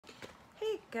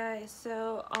Guys,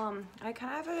 so I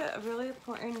kind of have a really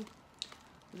important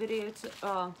video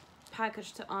to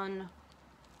package to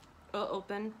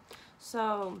open.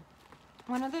 So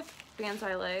one of the bands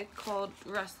I like, called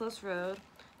Restless Road,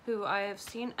 who I have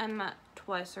seen and met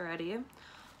twice already.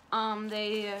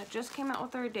 They just came out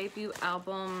with their debut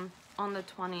album on the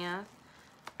 20th,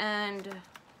 and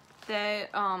they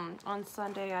on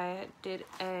Sunday I did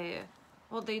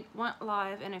they went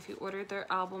live, and if you ordered their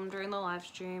album during the live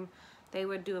stream, they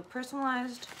would do a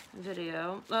personalized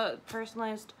video,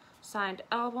 personalized signed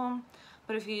album.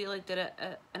 But if you did it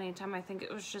at any time, I think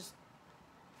it was just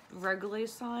regularly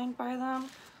signed by them.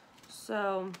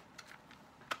 So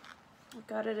I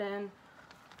got it in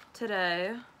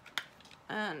today,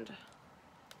 and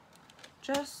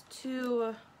just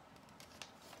to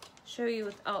show you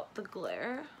without the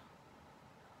glare,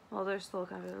 well, there's still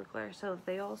kind of a glare, so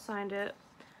they all signed it,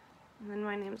 and then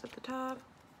my name's at the top,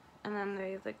 and then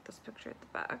they have this picture at the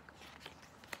back,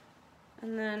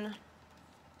 and then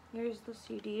here's the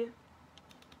CD,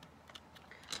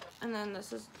 and then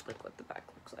this is what the back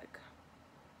looks like.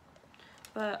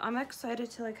 But I'm excited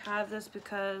to have this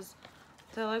because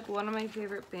they're one of my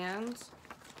favorite bands.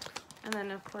 And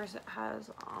then of course it has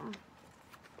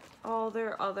all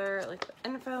their other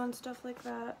info and stuff like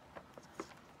that.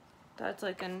 That's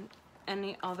in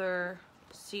any other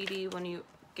CD when you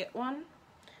get one.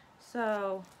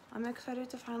 So I'm excited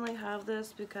to finally have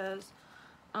this because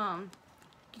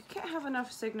you can't have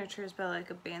enough signatures by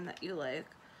a band that you like.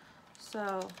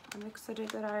 So I'm excited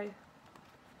that I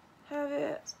have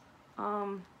it.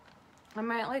 I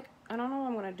might I don't know how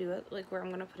I'm gonna do it, where I'm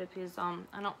gonna put it, because I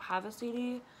don't have a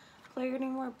CD player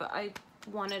anymore, but I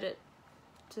wanted it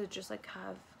to just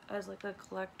have as a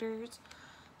collector's,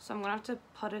 so I'm gonna have to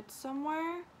put it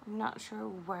somewhere. I'm not sure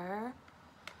where,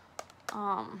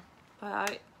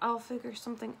 but I'll figure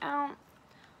something out,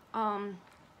 and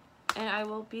I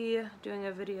will be doing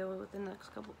a video within the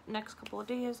next couple of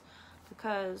days,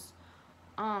 because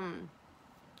I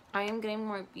am getting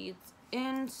more beads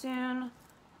in soon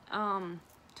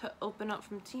to open up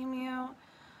from Temu,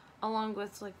 along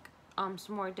with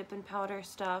some more dip and powder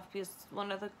stuff, because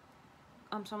one of the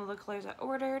some of the colors I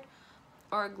ordered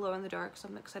are glow in the dark, so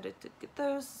I'm excited to get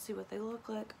those, see what they look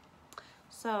like.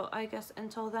 So I guess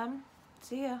until then,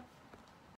 see ya.